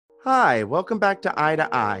Hi, welcome back to Eye to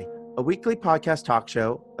Eye, a weekly podcast talk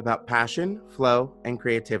show about passion, flow, and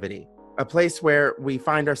creativity, a place where we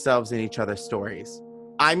find ourselves in each other's stories.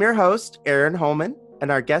 I'm your host, Aaron Holman,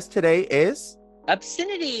 and our guest today is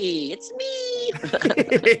Obscenity, it's me.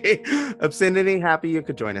 Obscenity. Happy you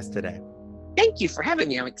could join us today. Thank you for having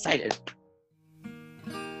me. I'm excited.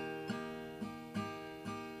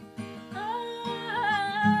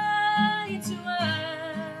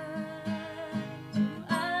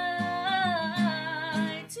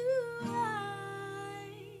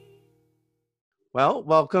 Well,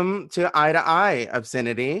 welcome to Eye to Eye,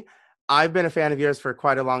 Obscenity. I've been a fan of yours for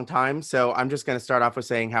quite a long time, so I'm just going to start off with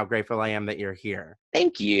saying how grateful I am that you're here.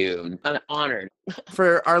 Thank you. I'm honored.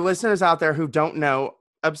 For our listeners out there who don't know,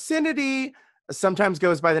 Obscenity sometimes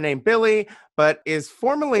goes by the name Billy, but is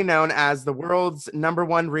formerly known as the world's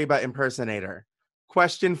 #1 Reba impersonator.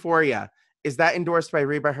 Question for you. Is that endorsed by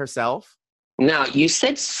Reba herself? Now, you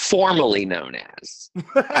said formally known as.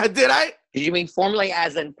 Did I? Did you mean formally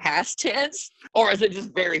as in past tense? Or is it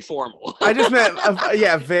just very formal? I just meant,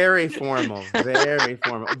 very formal. Very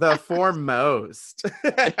formal. The foremost.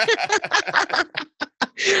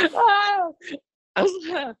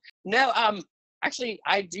 No, actually,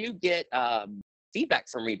 I do get feedback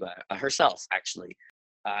from Reba herself, actually.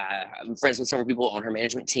 I'm friends with several people on her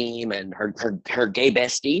management team and her gay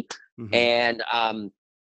bestie. Mhm. And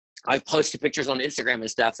I've posted pictures on Instagram and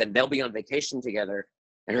stuff, and they'll be on vacation together.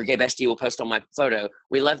 And her gay bestie will post on my photo,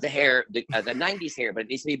 "We love the hair, the 90s hair, but it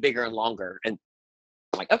needs to be bigger and longer." And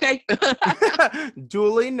I'm like, okay.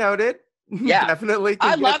 Duly noted. Yeah. Definitely.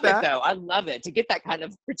 I love it, though. I love it. To get that kind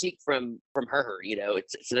of critique from her,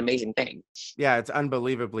 it's an amazing thing. Yeah, it's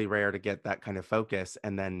unbelievably rare to get that kind of focus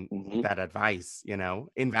and then that advice,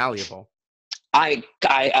 invaluable. I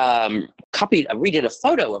redid a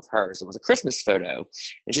photo of hers. It was a Christmas photo.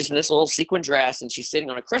 And she's in this little sequin dress, and she's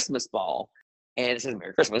sitting on a Christmas ball. And it says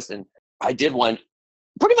Merry Christmas. And I did one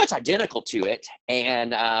pretty much identical to it.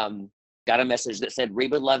 And got a message that said,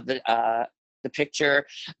 "Reba loved the picture,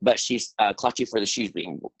 but she's clutchy for the shoes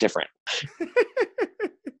being different."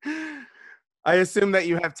 I assume that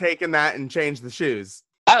you have taken that and changed the shoes.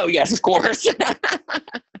 Oh, yes, of course.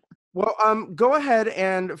 Well, go ahead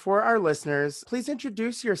and for our listeners, please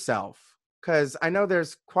introduce yourself, because I know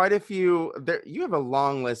there's quite a few. You have a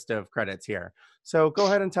long list of credits here. So go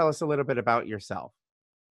ahead and tell us a little bit about yourself.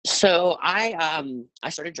 So I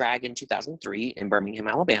started drag in 2003 in Birmingham,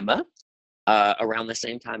 Alabama, around the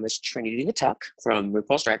same time as Trinity the Tuck from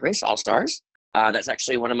RuPaul's Drag Race All Stars. That's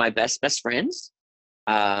actually one of my best friends.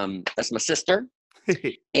 That's my sister.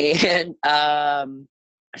 And I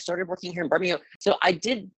started working here in Birmingham. So I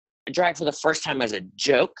did drag for the first time as a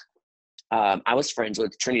joke. I was friends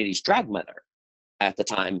with Trinity's drag mother at the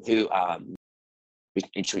time, who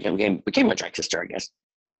became my drag sister, I guess.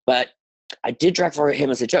 But I did drag for him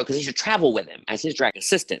as a joke because he should travel with him as his drag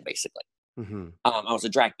assistant, basically. Mm-hmm. I was a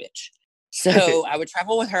drag bitch. So I would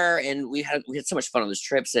travel with her, and we had so much fun on those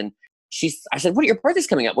trips. And I said, "What are your birthday's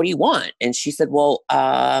coming up? What do you want?" And she said, "Well,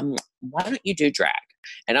 why don't you do drag?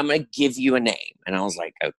 And I'm going to give you a name." And I was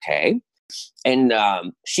like, "Okay." And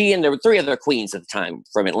she and there were 3 other queens at the time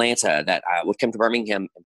from Atlanta that would come to Birmingham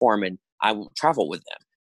and perform, and I would travel with them.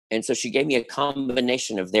 And so she gave me a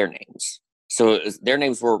combination of their names. So their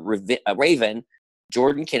names were Raven,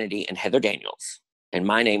 Jordan Kennedy, and Heather Daniels. And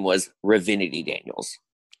my name was Ravinity Daniels.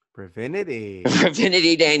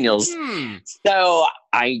 Ravinity Daniels. So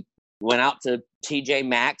I went out to TJ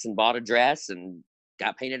Maxx and bought a dress and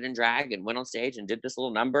got painted in drag and went on stage and did this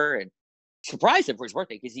little number and surprised him for his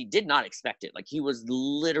birthday because he did not expect it. Like, he was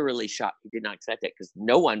literally shocked. He did not expect it because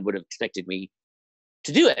no one would have expected me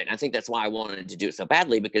to do it. And I think that's why I wanted to do it so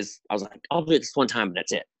badly, because I was like, I'll do it this one time and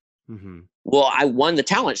that's it. Mm-hmm. Well, I won the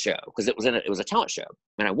talent show because it was a talent show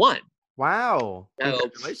and I won. Wow.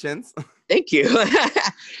 Congratulations. Thank you.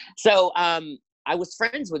 So I was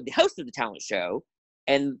friends with the host of the talent show.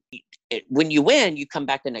 And when you win, you come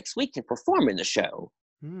back the next week and perform in the show.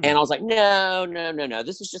 And I was like, no.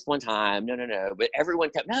 This was just one time. No. But everyone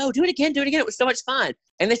kept, no, do it again. It was so much fun.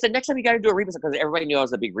 And they said, next time you got to do a Reba song, because everybody knew I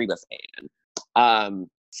was a big Reba fan.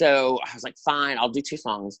 So I was like, fine, I'll do 2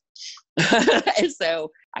 songs. And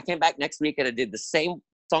so I came back next week and I did the same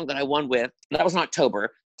song that I won with. That was in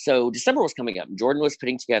October. So December was coming up. Jordan was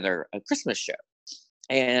putting together a Christmas show.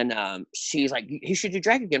 And she's like, you should do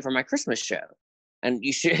drag again for my Christmas show. And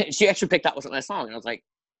she actually picked out my song. And I was like,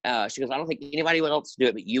 she goes, I don't think anybody else would do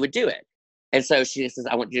it, but you would do it. And so she says,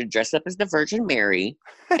 I want you to dress up as the Virgin Mary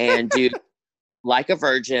and do Like a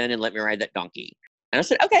Virgin and Let Me Ride That Donkey. And I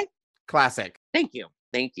said, okay. Classic. Thank you.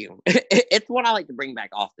 It's one I like to bring back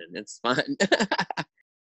often. It's fun.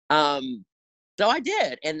 So I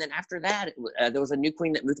did. And then after that, there was a new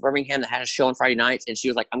queen that moved to Birmingham that had a show on Friday nights. And she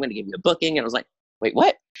was like, I'm going to give you a booking. And I was like, wait,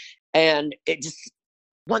 what? And it just,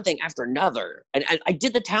 one thing after another. And I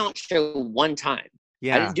did the talent show one time.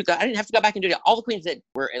 Yeah. I didn't have to go back and do it. All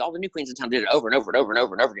the new queens in town did it over and over and over and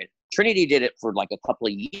over and over again. Trinity did it for like a couple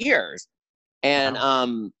of years. And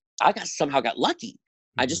I somehow got lucky.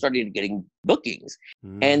 I just started getting bookings.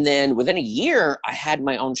 And then within a year, I had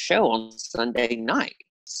my own show on Sunday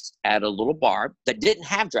nights at a little bar that didn't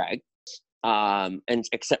have drag, and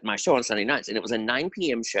except my show on Sunday nights. And it was a 9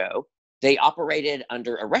 p.m. show. They operated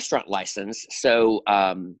under a restaurant license. So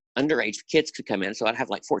underage kids could come in. So I'd have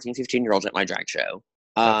like 14, 15-year-olds at my drag show.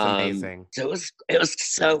 That's amazing. So it was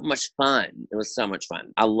so much fun. It was so much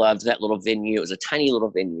fun. I loved that little venue. It was a tiny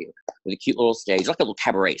little venue with a cute little stage, like a little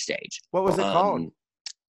cabaret stage. What was it called?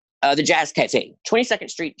 The Jazz Cafe, 22nd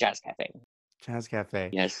Street Jazz Cafe. Jazz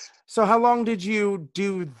Cafe. Yes. So how long did you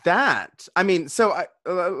do that? I mean, so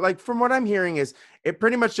like from what I'm hearing is it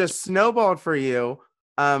pretty much just snowballed for you.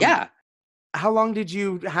 Yeah. How long did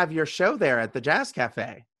you have your show there at the Jazz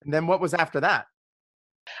Cafe? And then what was after that?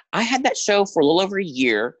 I had that show for a little over a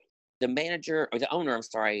year. The manager, or the owner, I'm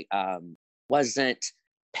sorry, wasn't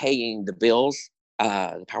paying the bills,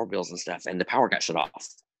 the power bills and stuff, and the power got shut off.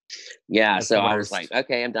 Yeah, That's so the I was worst. like,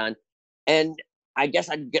 okay, I'm done. And I guess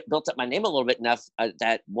I built up my name a little bit enough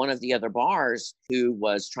that one of the other bars who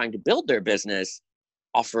was trying to build their business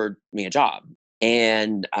offered me a job.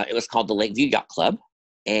 And it was called the Lakeview Yacht Club.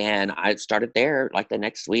 And I started there like the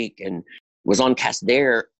next week and was on cast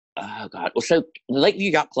there. Oh, God. Well, so the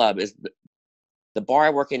Lakeview Yacht Club is the bar I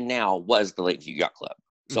work in now was the Lakeview Yacht Club.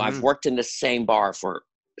 So I've worked in the same bar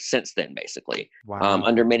since then, basically,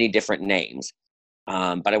 under many different names.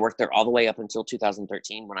 But I worked there all the way up until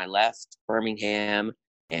 2013 when I left Birmingham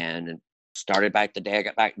and started back the day I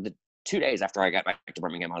got back. The 2 days after I got back to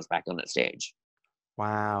Birmingham, I was back on that stage.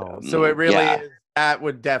 Wow. So it really is, that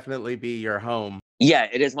would definitely be your home. Yeah,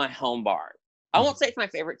 it is my home bar. I won't say it's my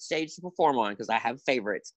favorite stage to perform on because I have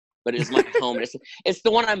favorites, but it is my home. It's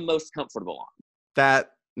the one I'm most comfortable on.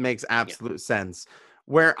 That makes absolute sense.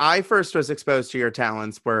 Where I first was exposed to your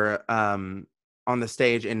talents were on the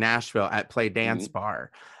stage in Nashville at Play Dance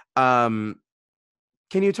Bar. Can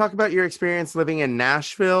you talk about your experience living in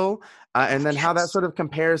Nashville and then how that sort of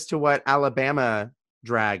compares to what Alabama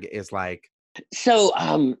drag is like? So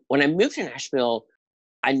when I moved to Nashville,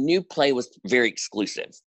 I knew Play was very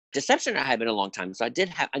exclusive. Deception I had been a long time, so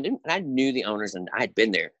I knew the owners and I had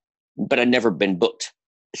been there, but I'd never been booked.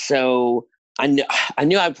 So I knew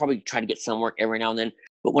I'd probably try to get some work every now and then.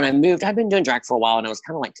 But when I moved, I'd been doing drag for a while and I was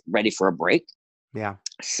kind of like ready for a break. Yeah.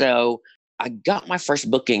 So I got my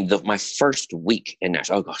first booking my first week in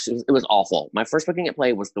Nashville. Oh gosh, it was awful. My first booking at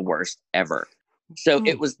Play was the worst ever. So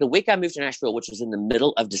it was the week I moved to Nashville, which was in the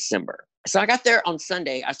middle of December. So I got there on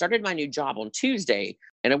Sunday. I started my new job on Tuesday,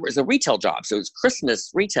 and it was a retail job. So it was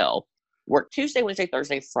Christmas retail. Worked Tuesday, Wednesday,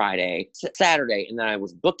 Thursday, Friday, Saturday, and then I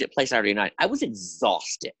was booked at Play Saturday night. I was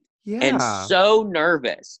exhausted and so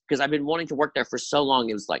nervous because I've been wanting to work there for so long.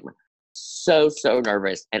 It was like so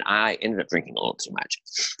nervous, and I ended up drinking a little too much.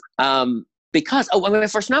 Because my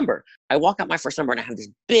first number, I walk out my first number and I have this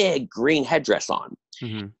big green headdress on,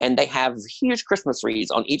 and they have huge Christmas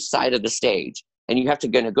wreaths on each side of the stage, and you have to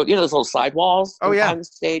go, those little side walls behind the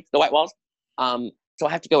stage, the white walls. So I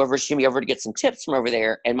have to go over, shimmy over to get some tips from over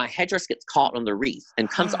there, and my headdress gets caught on the wreath and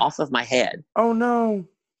comes off of my head. Oh no!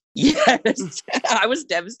 Yes, I was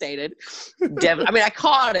devastated. I mean, I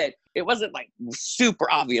caught it. It wasn't like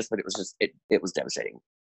super obvious, but it was just it was devastating.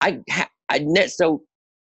 So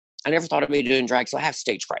I never thought of me doing drag, so I have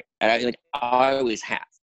stage fright. I always have.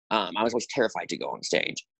 I was always terrified to go on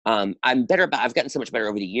stage. I'm better about. I've gotten so much better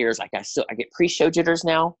over the years. Like I get pre-show jitters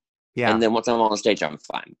now. Yeah. And then once I'm on stage, I'm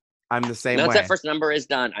fine. I'm the same way. Once that first number is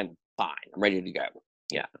done, I'm fine. I'm ready to go.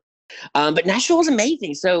 Yeah. But Nashville was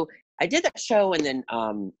amazing. So I did that show and then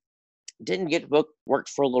didn't get booked. Worked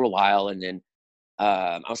for a little while, and then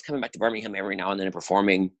I was coming back to Birmingham every now and then and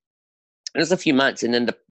performing. And it was a few months, and then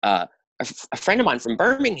a friend of mine from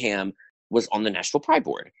Birmingham was on the Nashville Pride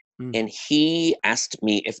Board, and he asked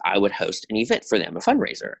me if I would host an event for them, a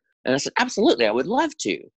fundraiser. And I said, absolutely, I would love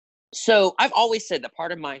to. So I've always said that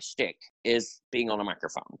part of my shtick is being on a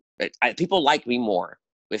microphone. People like me more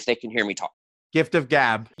if they can hear me talk. Gift of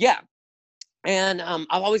gab. Yeah. And I've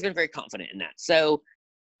always been very confident in that. So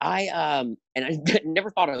I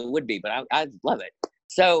never thought I would be, but I love it.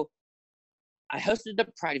 So I hosted the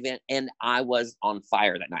Pride event and I was on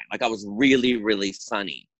fire that night. Like I was really, really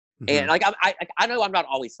funny. And like I know I'm not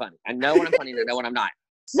always funny. I know when I'm funny and I know when I'm not.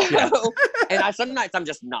 So and some nights I'm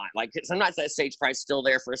just not. Like some nights that stage fright's still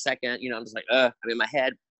there for a second. I'm just like, I'm in my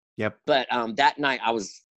head. Yep. But that night I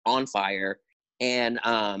was on fire, and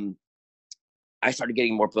I started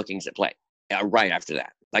getting more bookings at Play right after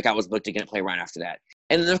that. Like I was booked again at Play right after that.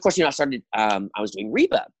 And then of course, I started, I was doing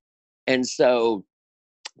Reba. And so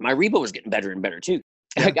my Reba was getting better and better too.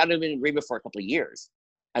 Yeah. I got him in Reba for a couple of years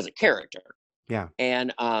as a character. Yeah.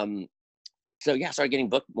 And so yeah, I started getting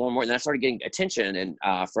booked more and more. And then I started getting attention and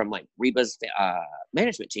from like Reba's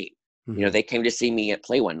management team. Mm-hmm. They came to see me at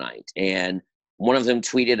Play one night, and one of them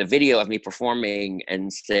tweeted a video of me performing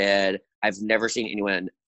and said, "I've never seen anyone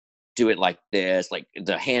do it like this, like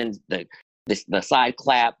the hand, the side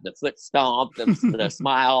clap, the foot stomp, the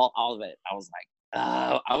smile, all of it." I was like,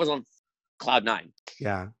 I was on cloud nine.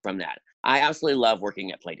 Yeah. From that. I absolutely love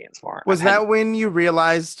working at Play Dance Bar. Was that when you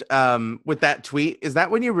realized, with that tweet, is that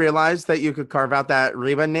when you realized that you could carve out that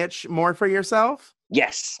Reba niche more for yourself?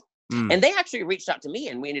 Yes. And they actually reached out to me,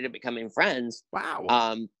 and we ended up becoming friends.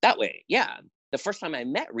 Wow. That way. Yeah. The first time I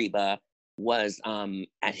met Reba was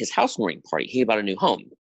at his housewarming party. He bought a new home,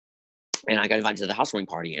 and I got invited to the housewarming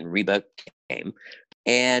party, and Reba came.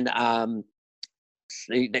 And I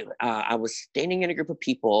was standing in a group of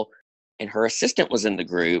people, and her assistant was in the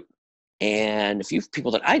group, and a few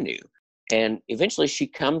people that I knew. And eventually she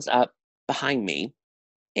comes up behind me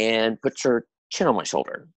and puts her chin on my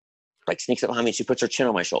shoulder, like sneaks up behind me, and she puts her chin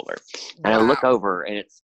on my shoulder. And I look over, and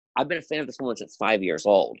I've been a fan of this woman since 5 years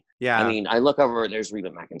old. Yeah. I mean, I look over, there's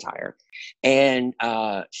Reba McEntire. And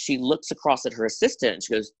she looks across at her assistant, and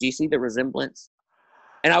she goes, "Do you see the resemblance?"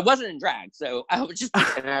 And I wasn't in drag, so I was just,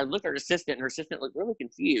 and I looked at her assistant, and her assistant looked really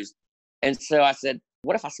confused. And so I said,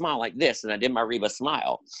 "What if I smile like this?" And I did my Reba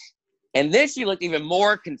smile. And then she looked even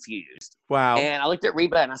more confused. Wow. And I looked at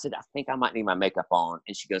Reba, and I said, "I think I might need my makeup on."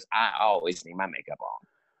 And she goes, "I always need my makeup on."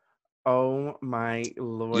 Oh my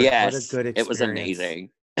Lord. Yes. What a good experience. It was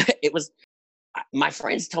amazing. It was, my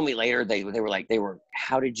friends told me later, they were like,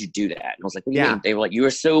 "How did you do that?" And I was like, "What do you mean?" They were like, "You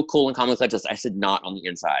were so cool and calm and collected." I said, "Not on the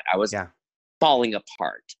inside. I was falling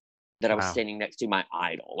apart that I was standing next to my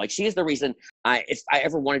idol. Like, she is the reason if I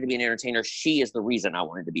ever wanted to be an entertainer, she is the reason I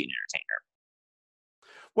wanted to be an entertainer."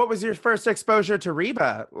 What was your first exposure to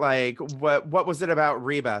Reba? Like, what was it about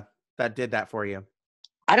Reba that did that for you?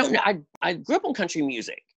 I don't know. I grew up on country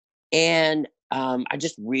music, and I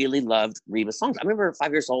just really loved Reba songs. I remember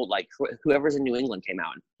 5 years old, like Whoever's in New England came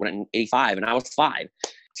out in '85, and I was 5.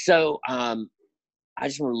 So I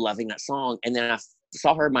just remember loving that song. And then I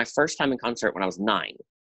saw her my first time in concert when I was 9.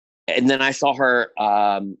 And then I saw her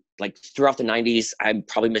like throughout the '90s. I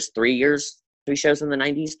probably missed 3 shows in the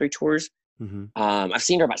 '90s, 3 tours. Mm-hmm. I've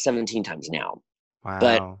seen her about 17 times now. Wow.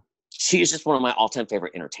 But she is just one of my all-time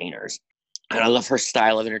favorite entertainers. And I love her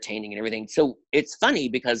style of entertaining and everything. So it's funny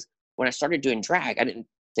because when I started doing drag, I didn't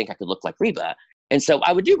think I could look like Reba. And so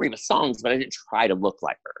I would do Reba songs, but I didn't try to look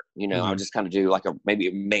like her. I would just kind of do like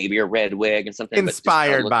maybe a red wig and something.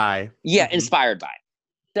 Inspired by. Yeah, inspired by.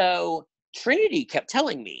 So Trinity kept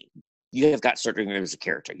telling me, "You have got to start doing Reba as a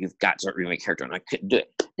character. You've got to start doing a character." And I couldn't do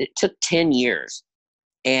it. It took 10 years.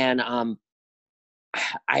 And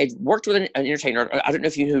I worked with an entertainer. I don't know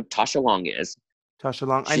if you know who Tasha Long is. Tasha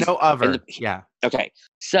Long. I know of her. Yeah. Okay.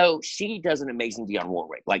 So she does an amazing Dionne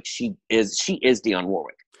Warwick. Like she is Dionne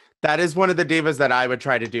Warwick. That is one of the divas that I would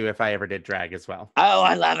try to do if I ever did drag as well. Oh,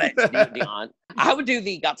 I love it. Dionne. I would do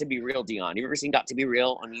the Got to Be Real Dionne. You ever seen Got to Be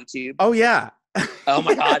Real on YouTube? Oh, yeah. Oh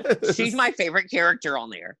my God. She's my favorite character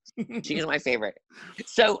on there. She is my favorite.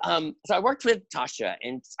 So I worked with Tasha,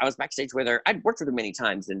 and I was backstage with her. I'd worked with her many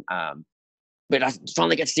times, and but I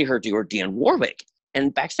finally got to see her do her Dionne Warwick.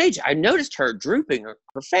 And backstage, I noticed her drooping her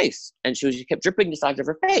face, and she kept dripping the sides of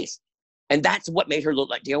her face. And that's what made her look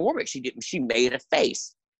like Dionne Warwick. She made a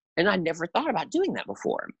face. And I never thought about doing that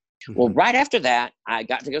before. Mm-hmm. Well, right after that, I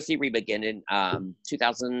got to go see Reba again in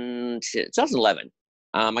 2011.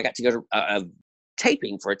 I got to go to a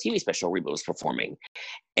taping for a TV special Reba was performing.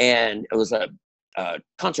 And it was a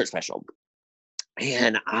concert special.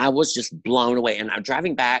 And I was just blown away. And I'm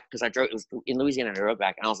driving back because it was in Louisiana. I drove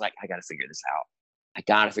back, and I was like, I got to figure this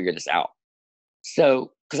out.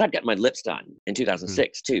 So, because I'd got my lips done in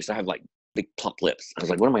 2006 too. So I have like big plump lips. I was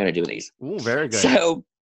like, what am I going to do with these? Ooh, very good. So,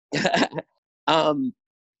 I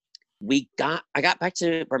got back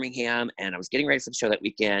to Birmingham, and I was getting ready for the show that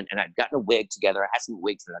weekend, and I'd gotten a wig together. I had some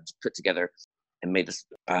wigs that I just put together and made this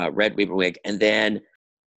red Reba wig. And then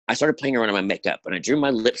I started playing around with my makeup, and I drew my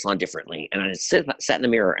lips on differently. And I sat in the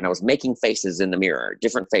mirror, and I was making faces in the mirror,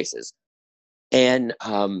 different faces. And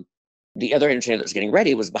the other entertainer that was getting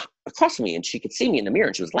ready was across from me, and she could see me in the mirror,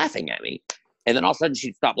 and she was laughing at me. And then all of a sudden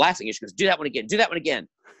she stopped laughing, and she goes, do that one again.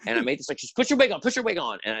 And I made this like, just put your wig on.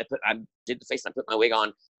 And I did the face, and I put my wig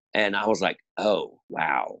on, and I was like, oh,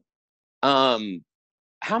 wow.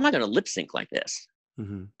 how am I going to lip sync like this?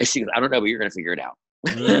 Mm-hmm. And she goes, I don't know, but you're going to figure it out.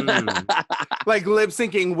 Like lip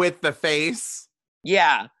syncing with the face.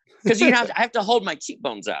 Yeah. Because I have to hold my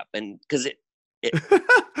cheekbones up, and because it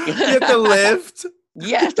You have to lift.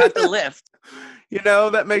 Yes, I have to lift.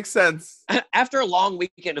 That makes sense. After a long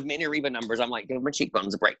weekend of many Reba numbers, I'm like, give my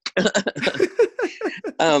cheekbones a break.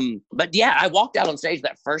 But yeah, I walked out on stage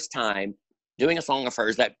that first time doing a song of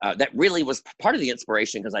hers that really was part of the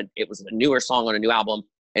inspiration, because it was a newer song on a new album,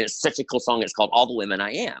 and it's such a cool song. It's called All the Women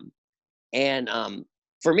I Am. And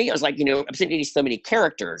for me, it was like, Obscenity needs so many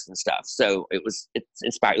characters and stuff. So it's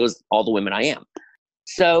inspired. It was All the Women I Am.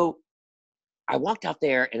 So I walked out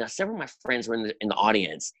there, and several of my friends were in the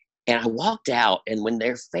audience, and I walked out, and when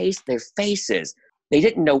their faces, they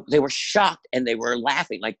didn't know, they were shocked, and they were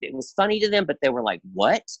laughing. Like, it was funny to them, but they were like,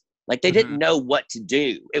 what? Like, they didn't know what to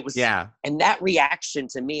do. It was, and that reaction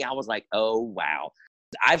to me, I was like, oh, wow.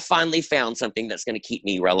 I've finally found something that's going to keep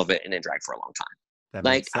me relevant and in drag for a long time. That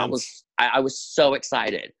like, I was so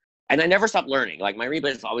excited, and I never stopped learning. Like, my Reba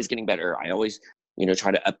is always getting better. I always,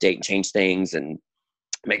 try to update and change things and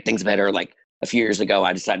make things better. Like, a few years ago,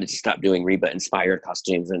 I decided to stop doing Reba-inspired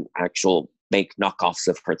costumes and make knockoffs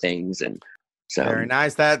of her things. And so, very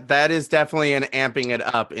nice. That is definitely an amping it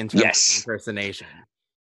up in terms of impersonation.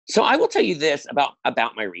 So I will tell you this about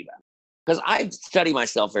my Reba, because I study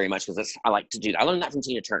myself very much, because I like to do that. I learned that from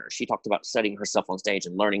Tina Turner. She talked about studying herself on stage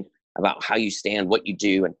and learning about how you stand, what you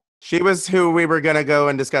do. And she was who we were going to go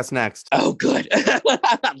and discuss next. Oh, good. I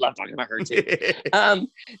love talking about her too.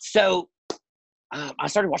 So I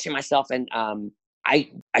started watching myself, and I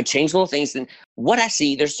changed little things. And what I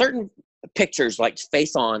see, there's certain pictures, like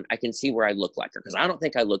face on, I can see where I look like her, because I don't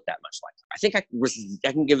think I look that much like her. I think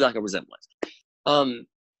I can give like a resemblance.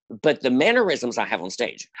 But the mannerisms I have on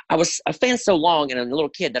stage, I was a fan so long and a little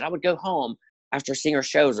kid that I would go home after seeing her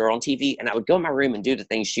shows or on TV, and I would go in my room and do the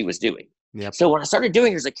things she was doing. Yep. So when I started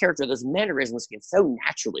doing her as a character, those mannerisms came so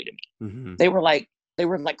naturally to me. Mm-hmm. They were like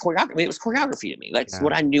choreography. It was choreography to me. That's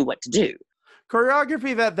what I knew what to do.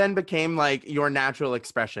 Choreography that then became like your natural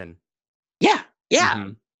expression. Yeah.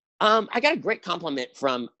 Mm-hmm. I got a great compliment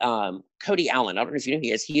from Cody Allen. I don't know if you know who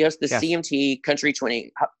he is. He hosts the CMT Country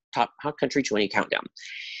 20 Top Hot Country 20 Countdown.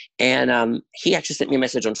 And he actually sent me a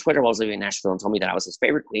message on Twitter while I was living in Nashville and told me that I was his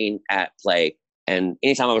favorite queen at play. And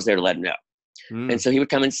anytime I was there to let him know. And so he would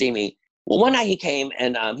come and see me. Well, one night he came,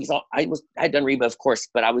 and I'd done Reba, of course,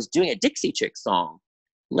 but I was doing a Dixie Chick song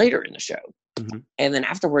later in the show. Mm-hmm. And then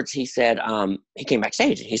afterwards he said, he came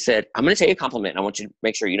backstage and he said, I'm going to tell you a compliment, and I want you to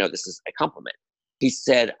make sure you know this is a compliment. He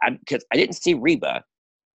said, because I didn't see Reba,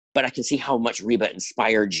 but I can see how much Reba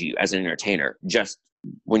inspired you as an entertainer just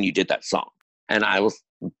when you did that song. And I was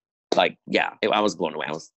like, I was blown away.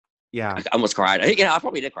 I almost cried. I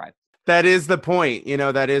probably did cry. That is the point.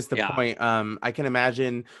 That is the point. I can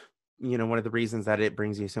imagine, one of the reasons that it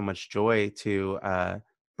brings you so much joy to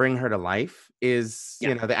bring her to life is,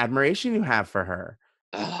 the admiration you have for her.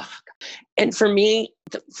 And for me,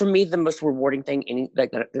 the most rewarding thing,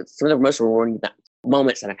 some of the most rewarding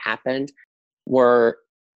moments that have happened were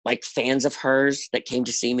like fans of hers that came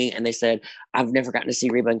to see me, and they said, I've never gotten to see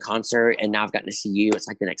Reba in concert, and now I've gotten to see you. It's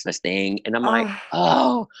like the next best thing. And I'm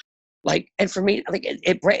like, and for me, like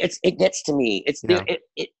it gets to me.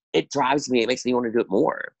 It drives me. It makes me want to do it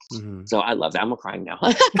more. Mm-hmm. So I love that. I'm crying now.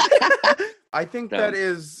 I think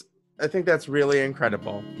that's really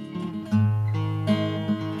incredible.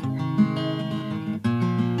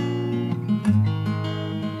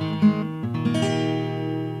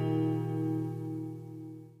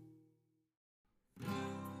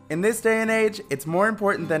 In this day and age, it's more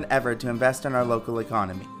important than ever to invest in our local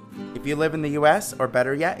economy. If you live in the US, or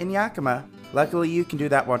better yet, in Yakima, luckily you can do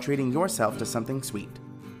that while treating yourself to something sweet.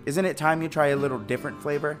 Isn't it time you try a little different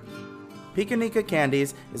flavor? Pika-Nika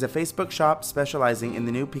Candies is a Facebook shop specializing in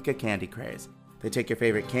the new Pika candy craze. They take your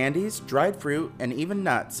favorite candies, dried fruit, and even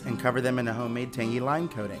nuts and cover them in a homemade tangy lime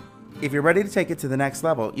coating. If you're ready to take it to the next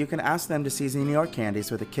level, you can ask them to season your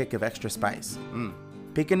candies with a kick of extra spice.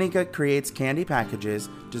 Pika-Nika creates candy packages,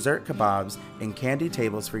 dessert kebabs, and candy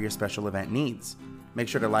tables for your special event needs. Make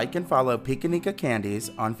sure to like and follow Pika-Nika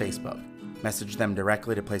Candies on Facebook. Message them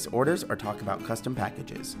directly to place orders or talk about custom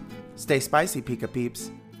packages. Stay spicy, Pika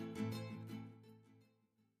Peeps.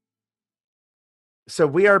 So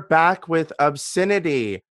we are back with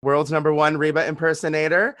Obscenity, world's #1 Reba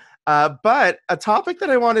impersonator. But a topic that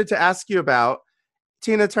I wanted to ask you about,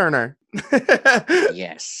 Tina Turner.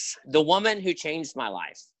 Yes, the woman who changed my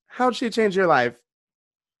life. How'd she change your life?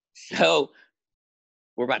 So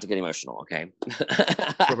we're about to get emotional, okay?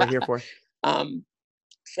 That's what we're here for.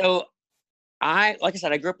 So like I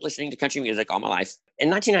said, I grew up listening to country music all my life. In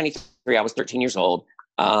 1993, I was 13 years old.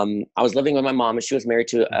 I was living with my mom, and she was married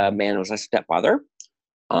to a man who was my stepfather.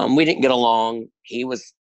 We didn't get along. He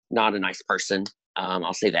was not a nice person.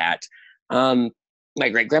 I'll say that. My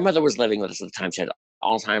great grandmother was living with us at the time. She had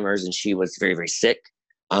Alzheimer's, and she was very, very sick.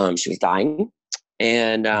 She was dying,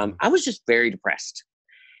 and I was just very depressed.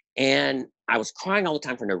 And I was crying all the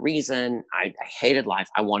time for no reason. I hated life.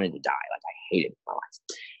 I wanted to die. Like, I hated my life.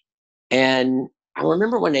 And I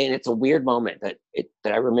remember one day, and it's a weird moment that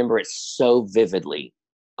I remember it so vividly.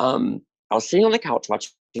 I was sitting on the couch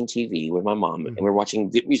watching TV with my mom, and we were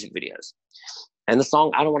watching music videos. And the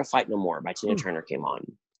song "I Don't Want to Fight No More" by Tina Turner came on.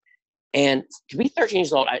 And to be 13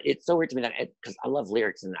 years old, it's so weird to me that because I love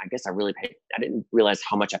lyrics, and I guess I didn't realize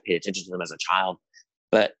how much I paid attention to them as a child.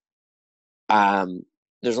 But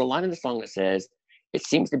there's a line in the song that says, "It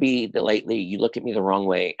seems to be that lately you look at me the wrong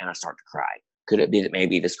way and I start to cry. Could it be that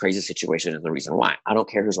maybe this crazy situation is the reason why? I don't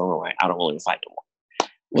care who's wrong or right. I don't want to fight no more."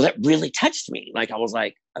 Well, that really touched me. Like, I was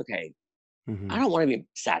like, okay, I don't want to be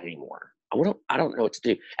sad anymore. I don't know what to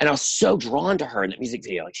do. And I was so drawn to her in that music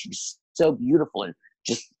video. Like, she was so beautiful, and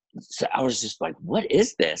so I was just like, what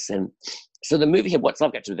is this? And so the movie What's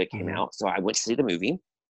Love Got to Do that came out. So I went to see the movie.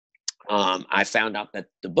 I found out that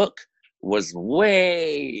the book was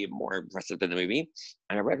way more impressive than the movie.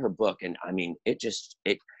 And I read her book, and I mean,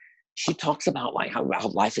 she talks about like how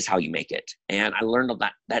life is how you make it. And I learned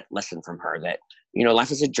that lesson from her, that, you know,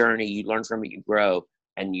 life is a journey. You learn from it, you grow,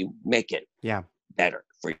 and you make it better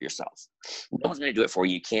for yourself. No one's going to do it for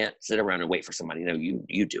you. You can't sit around and wait for somebody. No,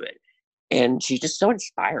 you do it. And she's just so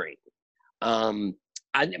inspiring. I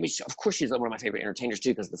mean, of course, she's one of my favorite entertainers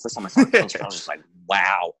too, because the first time I saw her concert, I was just like,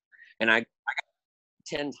 wow. And I got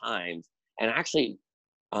 10 times, and I actually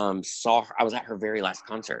saw her. I was at her very last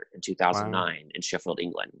concert in 2009 in Sheffield,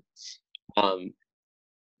 England.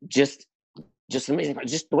 Just amazing.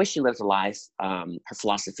 Just the way she lives her life, her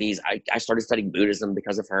philosophies. I started studying Buddhism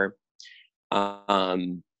because of her.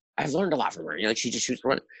 I've learned a lot from her. You know, she was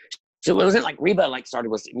one. So it wasn't like Reba started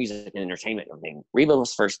with music and entertainment. I mean, Reba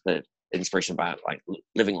was first the inspiration by like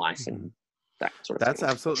living life and that sort of thing. That's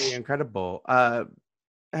absolutely incredible.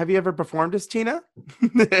 Have you ever performed as Tina?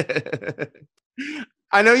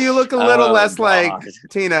 I know you look a little less like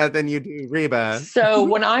Tina than you do Reba. So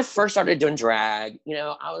when I first started doing drag, you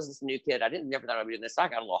know, I was this new kid. I never thought I'd be doing this. So I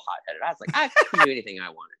got a little hot-headed. I was like, I can do anything I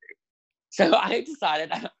want to do. So I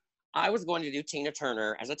decided I was going to do Tina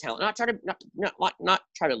Turner as a talent. Not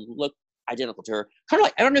try to look identical to her. Kind of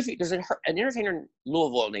like, I don't know if there's an entertainer in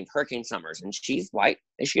Louisville named Hurricane Summers, and she's white,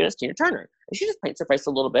 and she does Tina Turner, and she just paints her face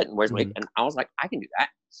a little bit and wears wig. And I was like, I can do that.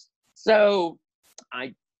 So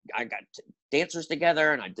I got dancers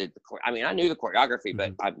together, and I did I knew the choreography,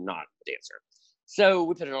 but I'm not a dancer. So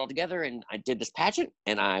we put it all together, and I did this pageant,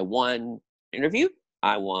 and I won interview,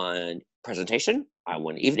 I won presentation, I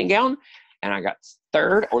won evening gown, and I got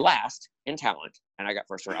third or last in talent, and I got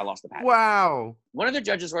first. I lost the pageant. Wow! One of the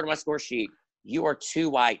judges wrote on my score sheet, "You are too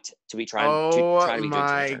white to be trying to be judged." Oh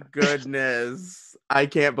my goodness! I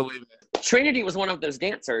can't believe it. Trinity was one of those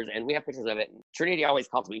dancers, and we have pictures of it. Trinity always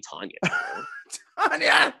calls me Tanya.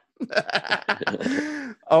 Tanya.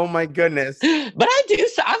 Oh my goodness! But I do.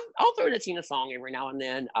 So I'll throw in a Tina song every now and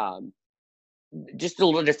then. Just a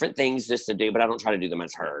little different things just to do, but I don't try to do them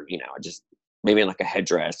as her. You know, I just maybe in like a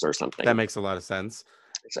headdress or something. That makes a lot of sense.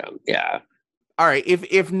 So yeah. All right.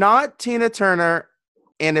 If not Tina Turner,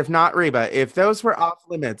 and if not Reba, if those were off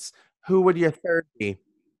limits, who would your third be?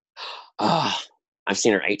 I've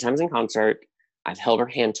seen her 8 times in concert. I've held her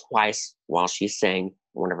hand twice while she sang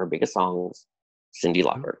one of her biggest songs, Cyndi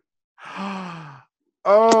Lauper.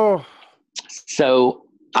 Oh. So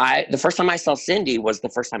the first time I saw Cyndi was the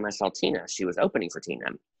first time I saw Tina. She was opening for Tina.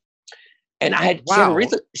 And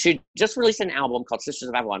she just released an album called Sisters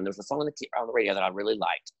of Avalon. There was a song on the radio that I really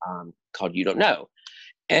liked called You Don't Know.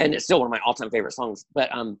 And it's still one of my all-time favorite songs. But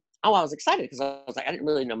I was excited because I was like, I didn't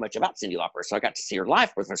really know much about Cyndi Lauper. So I got to see her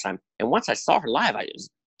live for the first time. And once I saw her live,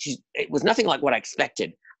 it was nothing like what I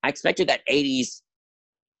expected. I expected that 80s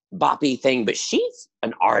boppy thing, but she's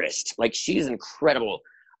an artist. Like, she's incredible.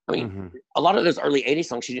 I mean, a lot of those early 80s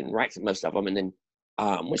songs, she didn't write most of them. And then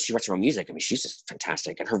when she writes her own music, I mean, she's just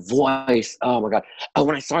fantastic. And her voice, oh my God. Oh,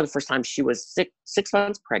 when I saw her the first time, she was six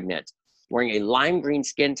months pregnant, wearing a lime green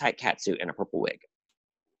skin tight catsuit and a purple wig.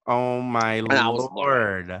 Oh my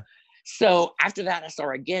Lord. So after that, I saw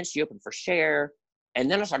her again. She opened for Cher. And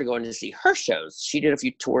then I started going to see her shows. She did a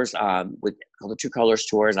few tours called the True Colors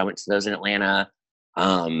tours. I went to those in Atlanta.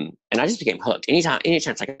 And I just became hooked. Any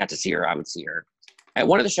chance I got to see her, I would see her. At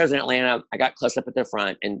one of the shows in Atlanta, I got close up at the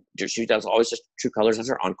front, and she does always just True Colors as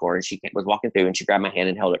her encore, and she was walking through, and she grabbed my hand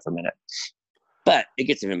and held it for a minute. But it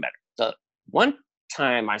gets even better. So one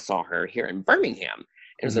time I saw her here in Birmingham,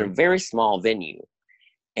 It was in a very small venue.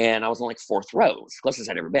 And I was on like 4th row, it's the closest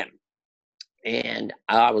I'd ever been. And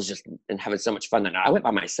I was just having so much fun that night. I went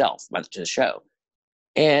by myself to the show.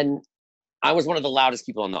 And I was one of the loudest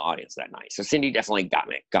people in the audience that night. So Cindy definitely got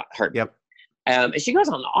hurt. Yep. And she goes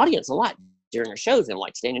on the audience a lot during her shows and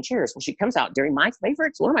like standing in chairs. Well, she comes out during one of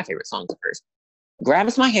my favorite songs of hers,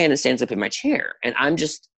 grabs my hand and stands up in my chair. And I'm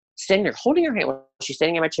just standing there holding her hand while she's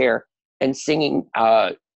standing in my chair and singing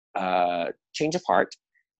Change of Heart.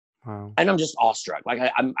 Wow. And I'm just awestruck. Like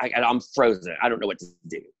I'm frozen. I don't know what to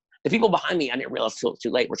do. The people behind me, I didn't realize until it was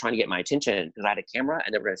too late, were trying to get my attention because I had a camera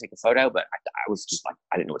and they were going to take a photo, but I was just like,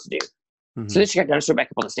 I didn't know what to do. Mm-hmm. So then she got down and stood back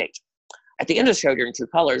up on the stage. At the end of the show during True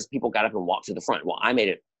Colors, people got up and walked to the front. Well, I made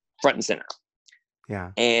it front and center.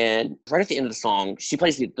 Yeah. And right at the end of the song, she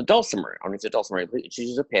plays the dulcimer. I don't know if it's a dulcimer. She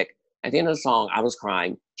uses a pick. At the end of the song, I was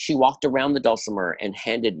crying. She walked around the dulcimer and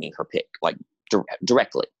handed me her pick, like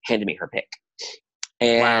directly handed me her pick.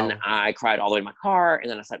 And I cried all the way to my car. And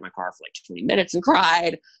then I sat in my car for like 20 minutes and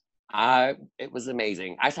cried. It was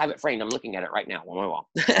amazing. I have it framed. I'm looking at it right now on my wall.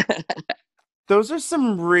 Those are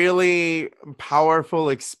some really powerful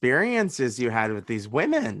experiences you had with these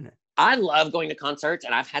women. I love going to concerts,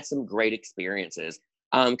 and I've had some great experiences.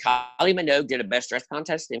 Kylie Minogue did a best dress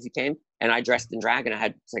contest if you came, and I dressed in drag, and I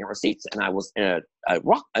had second row seats, and I was in a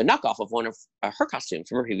knockoff of one of her costumes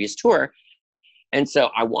from her previous tour. And so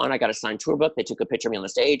I won. I got a signed tour book. They took a picture of me on the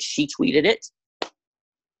stage. She tweeted it.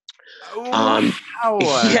 Wow.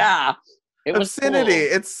 Yeah. It was obscenity.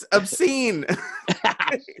 Cool. It's obscene.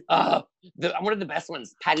 One of the best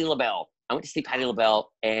ones, Patti LaBelle. I went to see Patti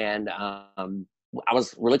LaBelle, and I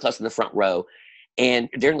was really close in the front row. And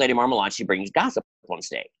during Lady Marmalade, she brings gossip on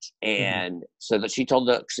stage. And so that she told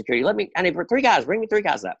the security, I need 3 guys, bring me 3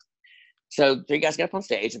 guys up. So 3 guys get up on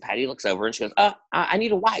stage, and Patti looks over and she goes, I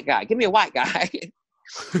need a white guy. Give me a white guy.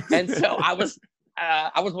 And so I was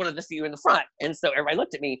one of the few in the front. And so everybody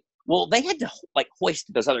looked at me. Well, they had to like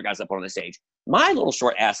hoist those other guys up on the stage. My little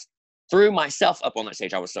short ass threw myself up on that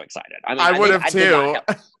stage. I was so excited. I mean, I would have too.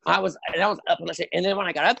 I was up on the stage. And then when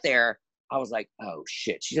I got up there, I was like, oh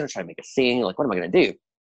shit, she's going to try to make us sing. Like, what am I going to do?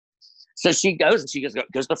 So she goes to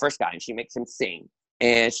the first guy and she makes him sing.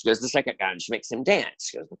 And she goes to the second guy and she makes him dance.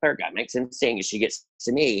 She goes to the third guy, makes him sing. And she gets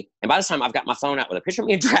to me. And by this time I've got my phone out with a picture of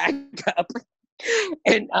me in drag up.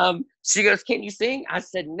 And she goes, can you sing? I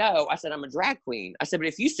said, no. I said, I'm a drag queen. I said, but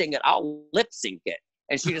if you sing it, I'll lip sync it.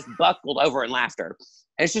 And she just buckled over and laughed her.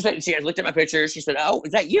 And she looked at my picture. She said, oh,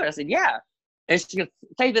 is that you? And I said, yeah. And she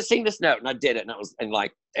goes, sing this note. And I did it.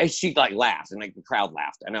 And she like laughed and like the crowd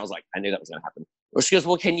laughed. And I was like, I knew that was going to happen. Well, she goes,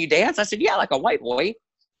 well, can you dance? I said, yeah, like a white boy.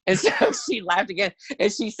 And so she laughed again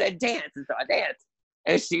and she said, dance. And so I danced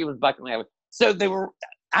and she was buckling over. So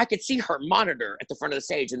I could see her monitor at the front of the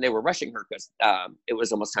stage and they were rushing her because it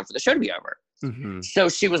was almost time for the show to be over. Mm-hmm. So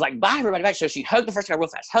she was like, bye everybody, bye. So she hugged the first guy real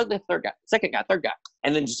fast, hugged the third guy, second guy, third guy,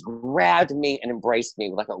 and then just grabbed me and embraced me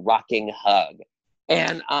with like a rocking hug.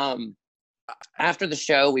 And after the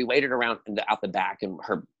show, we waited around out the back and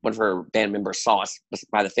one of her band members saw us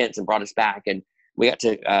by the fence and brought us back. And we got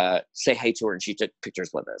to say hey to her and she took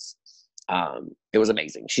pictures with us. It was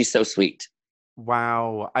amazing. She's so sweet.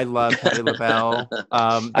 Wow. I love Patti LaBelle.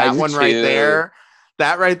 That one right there,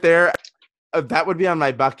 that would be on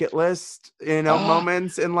my bucket list,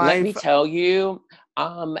 moments in life. Let me tell you,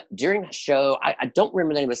 during that show, I don't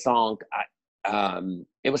remember the name of the song.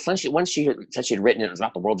 It was one she said she had written. It was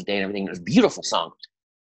about the world today and everything. It was a beautiful song,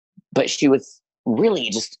 but she was really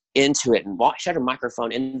just into it and she had her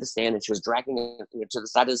microphone in the stand and she was dragging it to the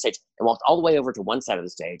side of the stage and walked all the way over to one side of the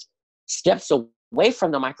stage, steps away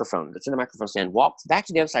from the microphone that's in the microphone stand, walks back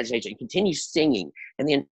to the other side of the stage and continues singing. And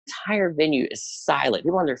the entire venue is silent.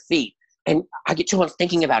 People on their feet. And I get chills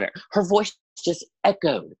thinking about it. Her voice just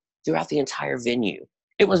echoed throughout the entire venue.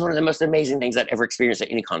 It was one of the most amazing things I've ever experienced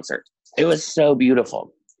at any concert. It was so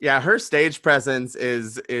beautiful. Yeah, her stage presence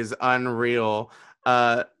is unreal.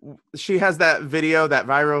 She has that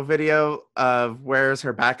viral video of where's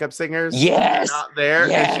her backup singers? Yes, not there,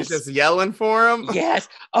 yes. And she's just yelling for them. Yes.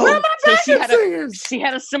 Oh, so she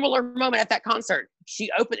had a similar moment at that concert.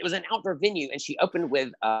 It was an outdoor venue, and she opened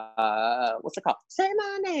with what's it called? Say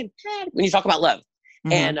my name, Patti. When you talk about love,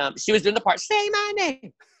 and she was doing the part. Say my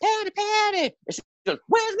name, Patti, Patti. And she goes,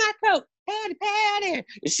 where's my coat, Patti, Patti?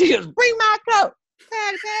 And she goes, bring my coat.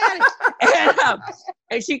 Patti, Patti.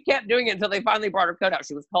 And she kept doing it until they finally brought her coat out.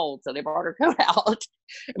 She was cold, so they brought her coat out.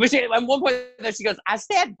 But at one point, she goes, I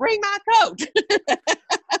said, bring my coat.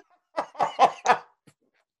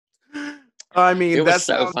 I mean, that's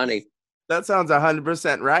so funny. That sounds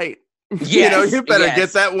 100% right. Yes, you better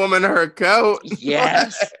get that woman her coat.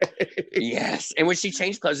 Yes. Yes. And when she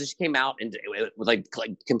changed clothes and she came out and with like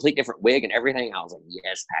complete different wig and everything, I was like,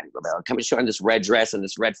 yes, Patti LaBelle. Coming showing this red dress and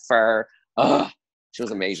this red fur. Oh, she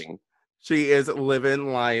was amazing. She is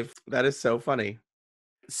living life. That is so funny.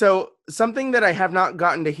 So, something that I have not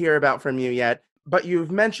gotten to hear about from you yet, but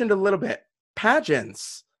you've mentioned a little bit,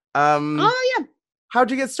 pageants. Oh, yeah.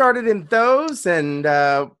 How'd you get started in those? And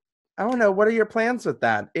I don't know, what are your plans with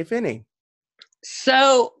that, if any?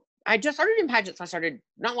 So I just started in pageants. I started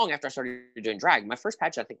not long after I started doing drag. My first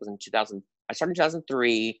pageant, I think, was in 2000. I started in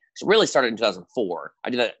 2003. So really started in 2004. I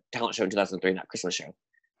did a talent show in 2003, not Christmas show.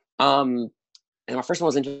 And my first one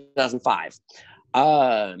was in 2005.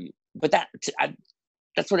 But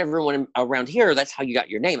that's what everyone around here, that's how you got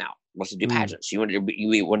your name out, was to do pageants. You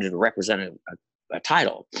wanted to represent a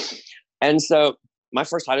title. And so my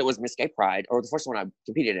first title was Miss Gay Pride, or the first one I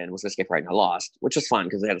competed in was Miss Gay Pride, and I lost, which was fun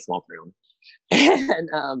because they had a small crown. And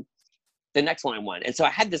the next one I won. And so I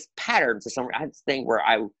had this pattern I had this thing where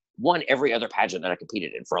I won every other pageant that I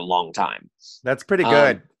competed in for a long time. That's pretty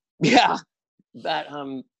good. Yeah. But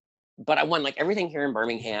I won like everything here in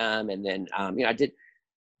Birmingham. And then, I did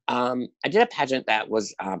a pageant that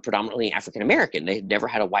was predominantly African American. They had never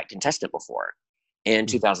had a white contestant before in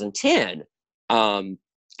 2010. And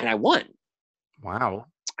I won. Wow.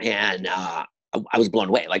 And I was blown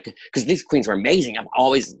away, like, because these queens were amazing.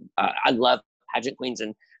 I love pageant queens,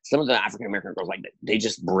 and some of the African American girls, like, they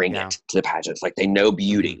just bring it to the pageants, like they know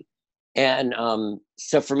beauty. And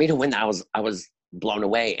so for me to win that, I was blown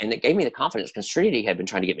away, and it gave me the confidence because Trinity had been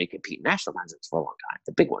trying to get me to compete in national pageants for a long time,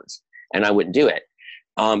 the big ones, and I wouldn't do it.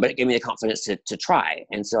 But it gave me the confidence to try,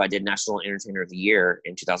 and so I did National Entertainer of the Year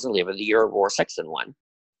in 2011, the year Aurora Sexton won,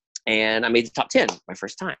 and I made the top 10 my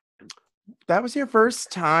first time. That was your first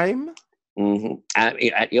time? Mm-hmm.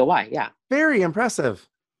 At EOY, yeah. Very impressive.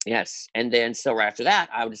 Yes. And then so right after that,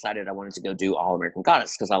 I decided I wanted to go do All American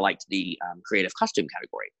Goddess because I liked the creative costume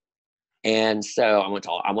category. And so I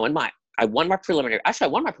won my preliminary. Actually, I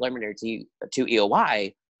won my preliminary to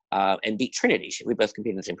EOY and beat Trinity. We both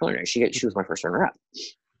competed in the same preliminary. She was my first runner-up.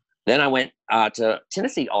 Then I went to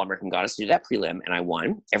Tennessee All American Goddess to do that prelim, and I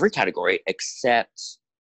won every category except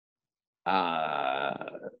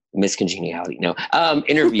Miss Congeniality. No,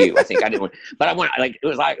 interview. I think I didn't win, but I won. Like it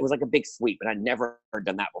was like a big sweep, and I'd never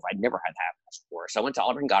done that before. I'd never had that before. So I went to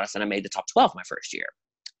All American Goddess, and I made the top 12 my first year.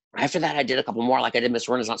 After that, I did a couple more. Like I did Miss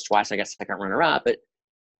Renaissance twice. I got second runner up. But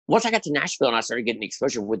once I got to Nashville and I started getting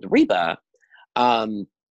exposure with the Reba,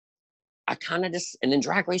 I kind of just, and then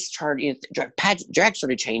Drag Race started, drag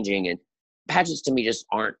started changing, and pageants to me just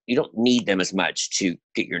you don't need them as much to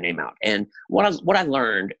get your name out. And what I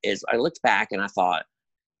learned is I looked back and I thought,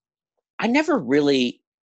 I never really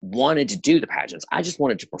wanted to do the pageants. I just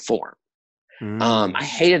wanted to perform. I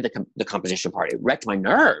hated the competition part. It wrecked my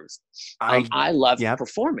nerves. I love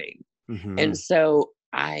performing. Mm-hmm. And so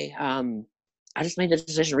I just made the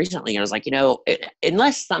decision recently. And I was like,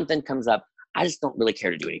 unless something comes up, I just don't really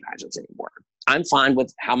care to do any pageants anymore. I'm fine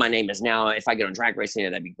with how my name is now. If I get on Drag Race,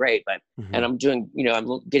 that'd be great. But and I'm doing,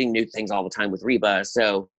 I'm getting new things all the time with Reba.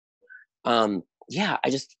 So, I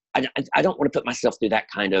don't want to put myself through that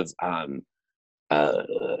kind of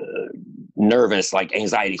nervous, like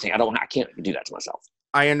anxiety thing. I can't do that to myself.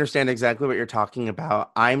 I understand exactly what you're talking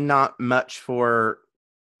about. I'm not much for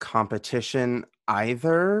competition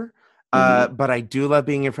either. But I do love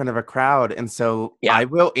being in front of a crowd. And so I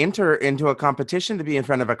will enter into a competition to be in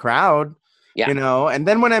front of a crowd, and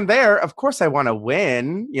then when I'm there, of course I want to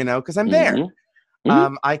win, because I'm there.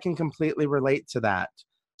 I can completely relate to that.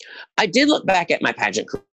 I did look back at my pageant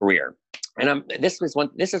career, and this is one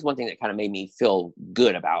thing that kind of made me feel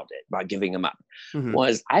good about giving them up,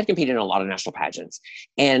 was I've competed in a lot of national pageants,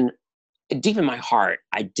 and deep in my heart,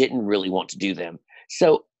 I didn't really want to do them.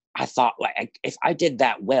 So I thought, like, if I did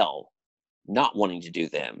that well, not wanting to do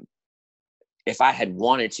them, if I had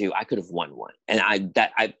wanted to, I could have won one. And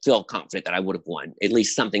I feel confident that I would have won at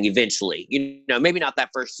least something eventually, maybe not that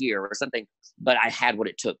first year or something, but I had what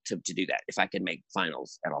it took to do that. If I could make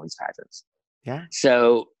finals at all these pageants. Yeah.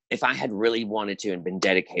 So if I had really wanted to and been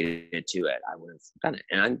dedicated to it, I would have done it.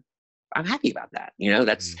 And I'm happy about that.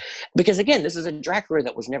 That's because, again, this is a drag career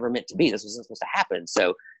that was never meant to be. This wasn't supposed to happen.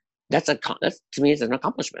 So that's to me, it's an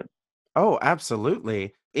accomplishment. Oh,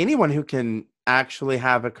 absolutely. Anyone who can actually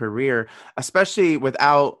have a career, especially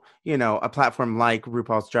without, a platform like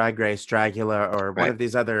RuPaul's Drag Race, Dragula, or one of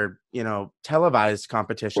these other, televised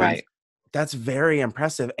competitions, that's very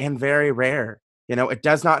impressive and very rare. It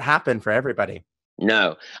does not happen for everybody.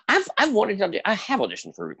 No, I have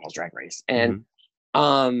auditioned for RuPaul's Drag Race, and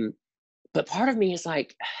but part of me is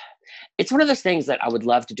like, it's one of those things that I would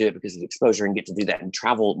love to do it because of the exposure and get to do that and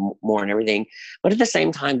travel more and everything. But at the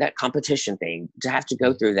same time, that competition thing, to have to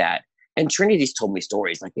go through that. And Trinity's told me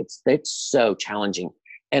stories like it's so challenging.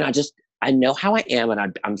 And I know how I am.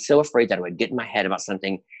 And I'm so afraid that I would get in my head about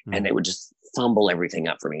something and they would just fumble everything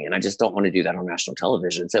up for me. And I just don't want to do that on national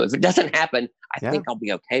television. So if it doesn't happen, I think I'll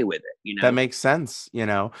be okay with it. You know, that makes sense. You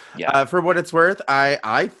know, Yeah. For what it's worth,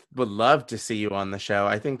 I would love to see you on the show.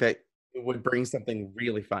 I think that it would bring something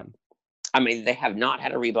really fun. I mean, they have not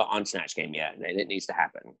had a Reba on Snatch Game yet, and it needs to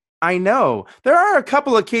happen. I know there are a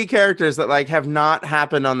couple of key characters that like have not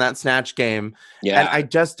happened on that Snatch Game, and I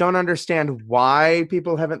just don't understand why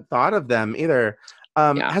people haven't thought of them either.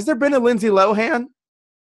 Has there been a Lindsay Lohan?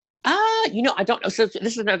 You know, I don't know. So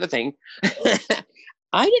this is another thing.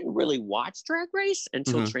 I didn't really watch Drag Race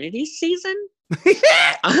until Trinity's season.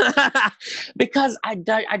 Because I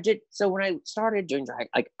did. So when I started doing drag,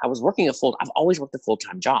 like I've always worked a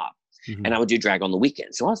full-time job. And I would do drag on the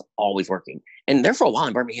weekend. So I was always working. And there for a while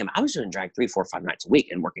in Birmingham, I was doing drag 3, 4, 5 nights a week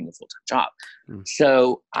and working a full-time job.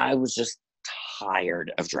 So I was just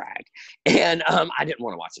tired of drag. And I didn't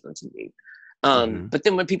want to watch it on TV. But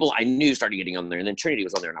then when people I knew started getting on there, and then Trinity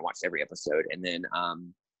was on there and I watched every episode. And then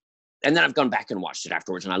I've gone back and watched it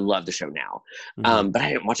afterwards, and I love the show now. But I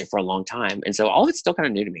didn't watch it for a long time. And so all of it's still kind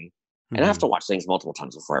of new to me. And I have to watch things multiple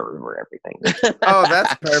times before I remember everything. Oh,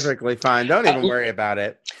 that's perfectly fine. Don't even worry about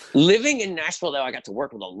it. Living in Nashville, though, I got to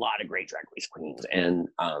work with a lot of great drag race queens. And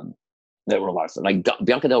there were a lot of fun. Like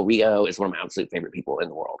Bianca Del Rio is one of my absolute favorite people in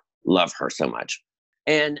the world. Love her so much.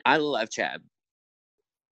 And I love Chad.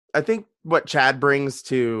 I think what Chad brings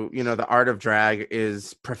to, you know, the art of drag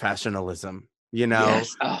is professionalism. You know,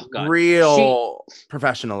 real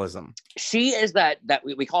professionalism. She is that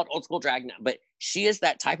we call it old school drag now, but she is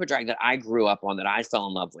that type of drag that I grew up on, that I fell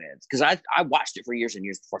in love with, because I watched it for years and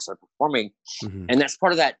years before I started performing, and that's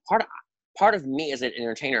part of that part of me as an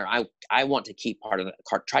entertainer. I want to keep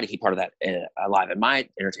try to keep part of that alive in my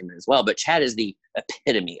entertainment as well. But Chad is the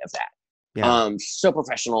epitome of that. Yeah. So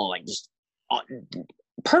professional, like just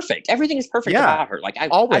perfect. Everything is perfect about her. Like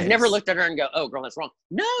I've never looked at her and go, "Oh, girl, that's wrong."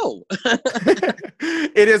 No,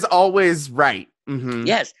 it is always right.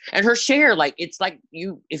 Yes, and her Cher, like it's like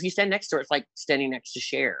if you stand next to her, it's like standing next to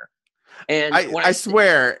Cher. And I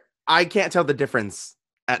swear, I can't tell the difference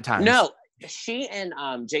at times. No, she and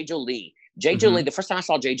J. Jolie. J. Jolie. The first time I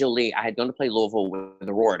saw J. Jolie, I had gone to play Louisville with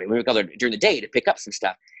Aurora. We would go there during the day to pick up some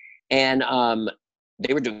stuff, and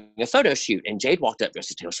they were doing a photo shoot, and Jade walked up dressed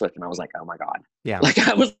as Taylor Swift, and I was like, "Oh my god!" Yeah, like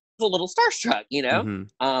I was a little starstruck, you know.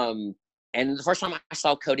 And the first time I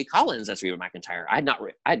saw Cody Collins as Reba McEntire, I had not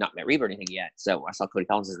met Reba or anything yet, so I saw Cody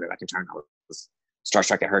Collins as Reba McEntire, and I was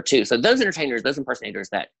starstruck at her too. So those entertainers, those impersonators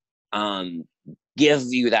that give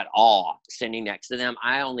you that awe standing next to them,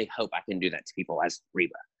 I only hope I can do that to people as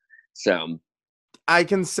Reba. So I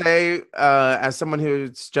can say, as someone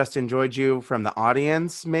who's just enjoyed you from the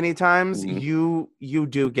audience many times, you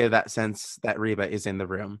do give that sense that Reba is in the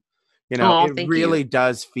room. You know, it really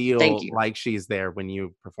does feel like she's there when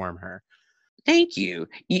you perform her. Thank you.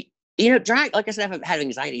 You know, drag, like I said, I've had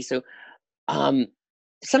anxiety. So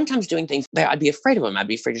sometimes doing things, I'd be afraid of them. I'd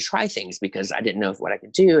be afraid to try things because I didn't know what I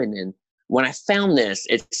could do. And then when I found this,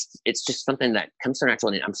 it's just something that comes so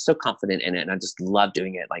natural, and I'm so confident in it, and I just love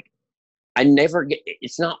doing it. Like I never get,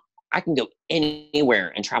 I can go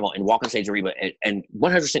anywhere and travel and walk on stage as Reba and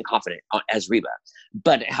 100% confident as Reba,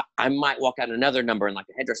 but I might walk out another number in like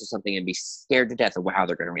a headdress or something and be scared to death of how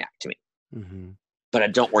they're going to react to me. But I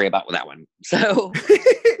don't worry about that one. So,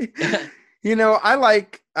 you know, I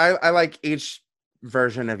like each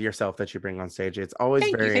version of yourself that you bring on stage. It's always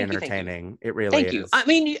very entertaining. It really is. You. I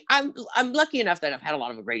mean, I'm lucky enough that I've had a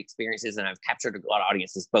lot of great experiences, and I've captured a lot of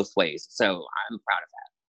audiences both ways. So I'm proud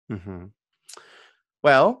of that.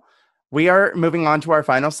 Well, we are moving on to our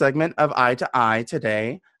final segment of Eye to Eye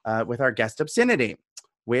today with our guest Obscenity,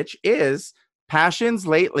 which is Passions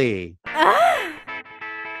Lately.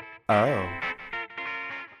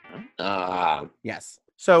 Yes.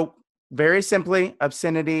 So very simply,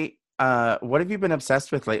 Obscenity, what have you been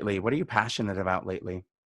obsessed with lately? What are you passionate about lately?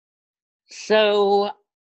 So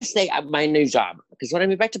my new job, because when I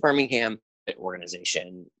moved back to Birmingham, an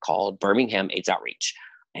organization called Birmingham AIDS Outreach.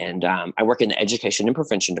 And I work in the education and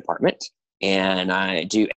prevention department, and I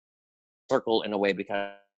do circle in a way because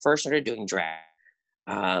I first started doing drag.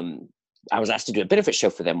 I was asked to do a benefit show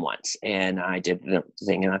for them once, and I did the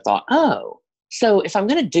thing, and I thought, oh, so if I'm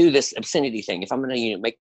going to do this obscenity thing, if I'm going to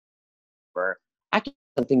make I can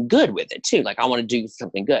do something good with it too. Like I want to do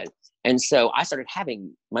something good. And so I started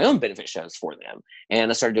having my own benefit shows for them, and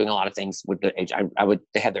I started doing a lot of things with the AIDS.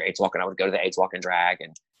 They had their AIDS walk, and I would go to the AIDS walk and drag,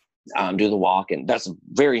 and do the walk, and that's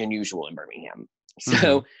very unusual in Birmingham.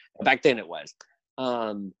 So back then it was.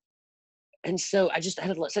 And so I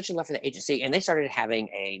had such a love for the agency, and they started having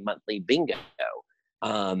a monthly bingo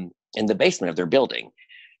in the basement of their building.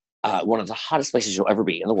 One of the hottest places you'll ever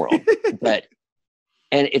be in the world.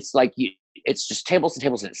 And it's like it's just tables and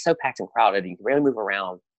tables, and it's so packed and crowded, and you can barely move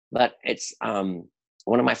around. But it's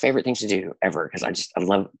one of my favorite things to do ever, because I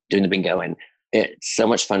love doing the bingo, and it's so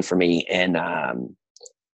much fun for me. And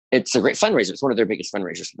it's a great fundraiser. It's one of their biggest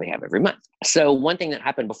fundraisers that they have every month. So one thing that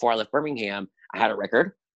happened before I left Birmingham, I had a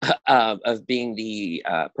record of being the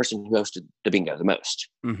person who hosted the bingo the most.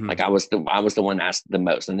 Like I was the one asked the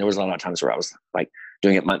most, and there was a lot of times where I was like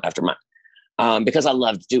doing it month after month because I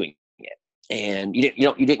loved doing it, and you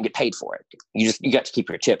didn't get paid for it. You got to keep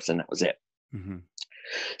your tips, and that was it.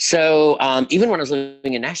 So even when I was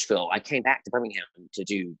living in Nashville, I came back to Birmingham to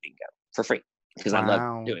do bingo for free because I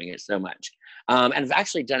loved doing it so much. And I've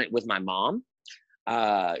actually done it with my mom.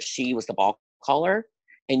 She was the ball caller.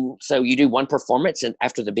 And so you do one performance and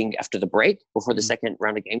after the break, before the second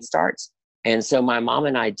round of games starts. And so my mom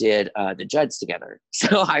and I did the Judds together.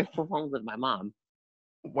 So I performed with my mom.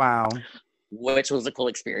 Wow. Which was a cool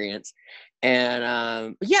experience.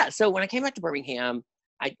 And so when I came back to Birmingham,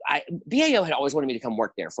 BAO had always wanted me to come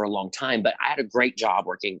work there for a long time, but I had a great job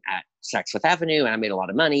working at Saks Fifth Avenue, and I made a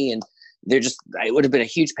lot of money, and it would have been a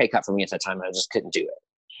huge pay cut for me at that time, and I just couldn't do it.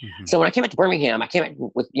 So when I came back to Birmingham, I came back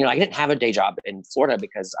with, I didn't have a day job in Florida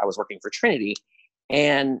because I was working for Trinity.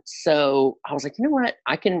 And so I was like, you know what,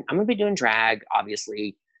 I'm going to be doing drag,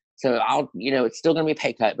 obviously. So I'll, it's still going to be a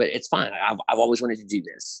pay cut, but it's fine. I've always wanted to do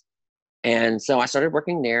this. And so I started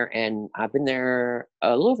working there, and I've been there a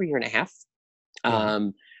little over a year and a half.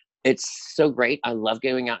 It's so great. I love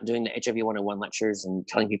going out and doing the HIV 101 lectures and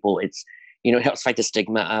telling people it helps fight the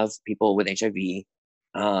stigma of people with HIV.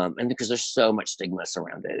 And because there's so much stigma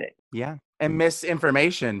surrounded it. Yeah. And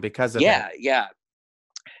misinformation because of it. Yeah.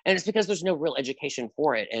 And it's because there's no real education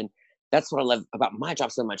for it. And that's what I love about my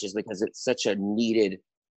job so much, is because it's such a needed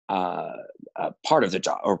part of the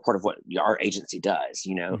job, or part of what our agency does,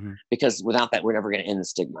 because without that, we're never going to end the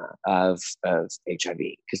stigma of HIV,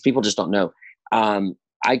 because people just don't know.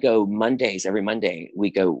 I go Mondays, every Monday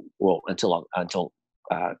we go, until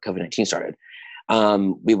COVID-19 started.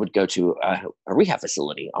 We would go to a rehab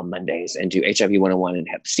facility on Mondays and do HIV 101 and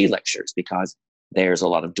Hep C lectures, because there's a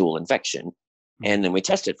lot of dual infection, and then we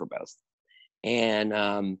tested for both.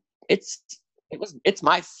 And it's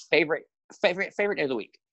my favorite day of the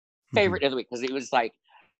week. Favorite of the week, because it was like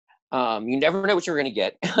you never know what you're going to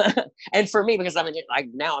get. And for me, because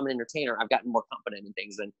now I'm an entertainer, I've gotten more confident in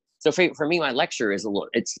things, and so for me, my lecture is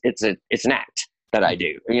it's an act that I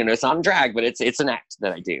do. It's not drag, but it's an act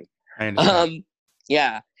that I do. I understand.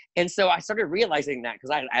 Yeah. And so I started realizing that,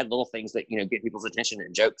 because I had little things that, get people's attention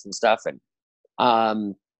and jokes and stuff.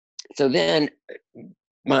 And so then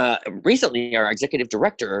recently our executive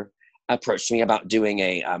director approached me about doing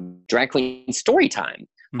a drag queen story time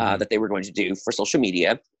that they were going to do for social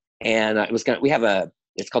media. And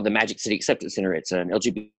it's called the Magic City Acceptance Center. It's an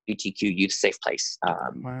LGBTQ youth safe place.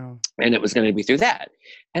 And it was going to be through that.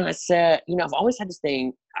 And I said, I've always had this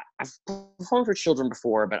thing. I've performed for children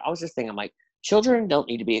before, but I was just thinking, I'm like, children don't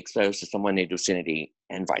need to be exposed to someone named obscenity,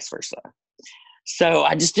 and vice versa. So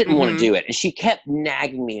I just didn't want to do it. And she kept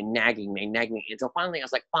nagging me. Until finally I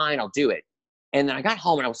was like, fine, I'll do it. And then I got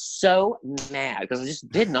home and I was so mad because I just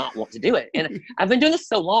did not want to do it. And I've been doing this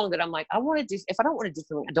so long that I'm like, if I don't want to do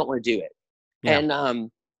something, I don't want to do it. Yeah.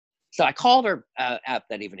 And so I called her up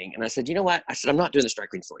that evening and I said, you know what? I said, I'm not doing this drag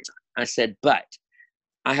queen story time. I said, but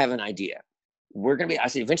I have an idea. I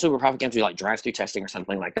said, eventually we're probably going to do like drive-through testing or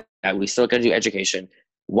something like that. We still got to do education.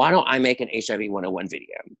 Why don't I make an HIV 101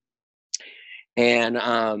 video?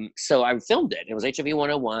 And so I filmed it. It was HIV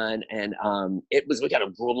 101, and we got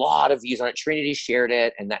a lot of views on it. Trinity shared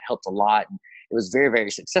it, and that helped a lot. It was very,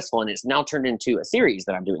 very successful, and it's now turned into a series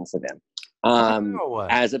that I'm doing for them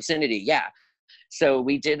as Obscenity. Yeah. So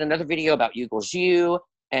we did another video about U equals U,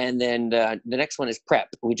 and then the next one is PrEP.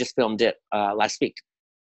 We just filmed it last week.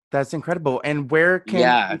 That's incredible. And where can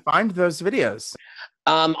you find those videos?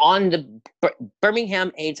 On the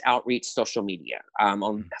Birmingham AIDS Outreach social media.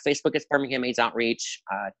 On Facebook, it's Birmingham AIDS Outreach.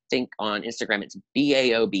 I think on Instagram, it's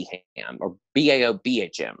BAOBHAM or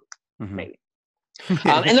BAOBHM, maybe.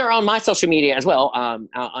 And they're on my social media as well. On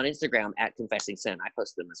Instagram at Confessing Sin, I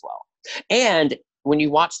post them as well. And when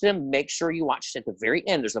you watch them, make sure you watch it at the very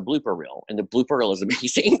end. There's a blooper reel, and the blooper reel is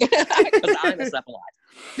amazing because I mess up a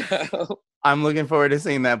lot. I'm looking forward to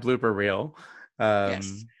seeing that blooper reel.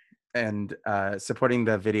 Yes. And supporting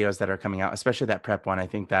the videos that are coming out, especially that PrEP one. I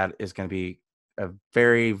think that is going to be a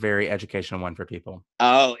very, very educational one for people.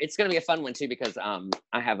 Oh, it's going to be a fun one too, because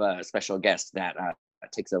I have a special guest that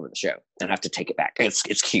takes over the show, and I have to take it back.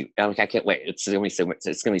 It's cute. I can't wait. It's going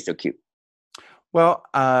to be so cute. Well,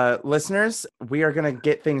 listeners, we are going to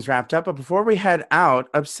get things wrapped up. But before we head out,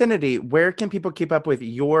 Obscenity, where can people keep up with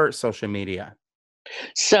your social media?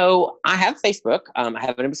 So I have Facebook. I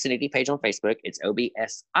have an Obscenity page on Facebook. It's OBSINITY.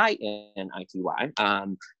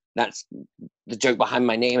 That's the joke behind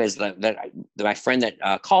my name, is that my friend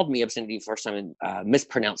that called me Obscenity first time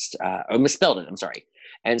mispronounced or misspelled it. I'm sorry.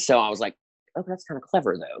 And so I was like, oh, that's kind of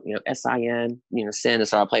clever though. SIN, sin.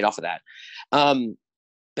 So I played off of that.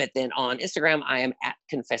 But then on Instagram, I am at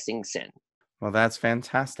Confessing Sin. Well, that's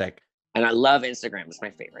fantastic. And I love Instagram. It's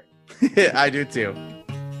my favorite. I do too.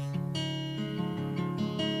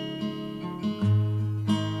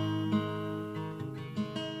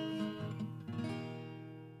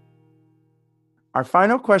 Our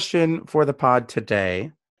final question for the pod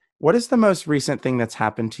today. What is the most recent thing that's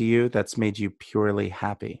happened to you that's made you purely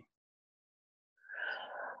happy?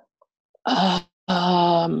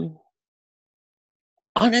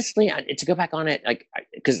 Honestly, to go back on it,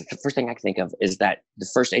 because the first thing I can think of is that the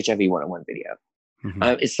first HIV 101 video. Mm-hmm.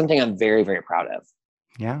 It's something I'm very, very proud of.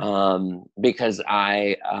 Yeah. Because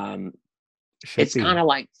it's kind of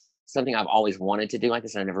like something I've always wanted to do like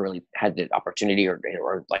this, and I never really had the opportunity or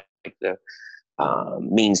like the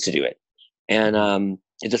means to do it. And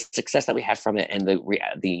the success that we had from it, and the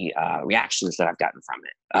reactions that I've gotten from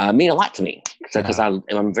it mean a lot to me, because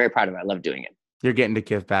I'm very proud of it. I love doing it. You're getting to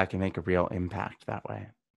give back and make a real impact that way.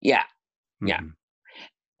 Yeah. Mm-hmm. Yeah.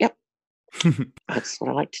 Yep. That's what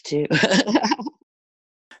I like to do.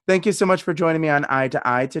 Thank you so much for joining me on Eye to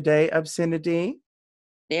Eye today, Obscenity.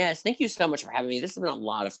 Yes, thank you so much for having me. This has been a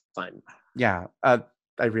lot of fun. Yeah, I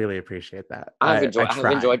really appreciate that. I've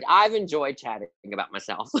enjoyed chatting about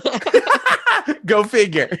myself. Go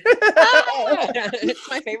figure. It's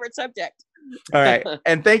my favorite subject. All right.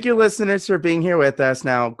 And thank you, listeners, for being here with us.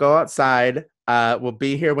 Now, go outside. We'll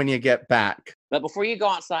be here when you get back. But before you go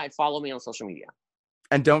outside, follow me on social media.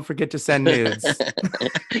 And don't forget to send nudes.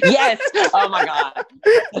 Yes. Oh, my God.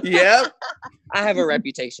 Yep. I have a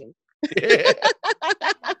reputation.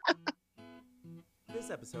 This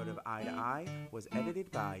episode of Eye to Eye was edited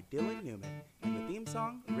by Dylan Newman, and the theme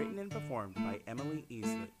song written and performed by Emily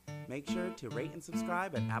Easley. Make sure to rate and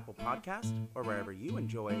subscribe at Apple Podcasts or wherever you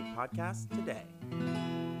enjoy podcasts today.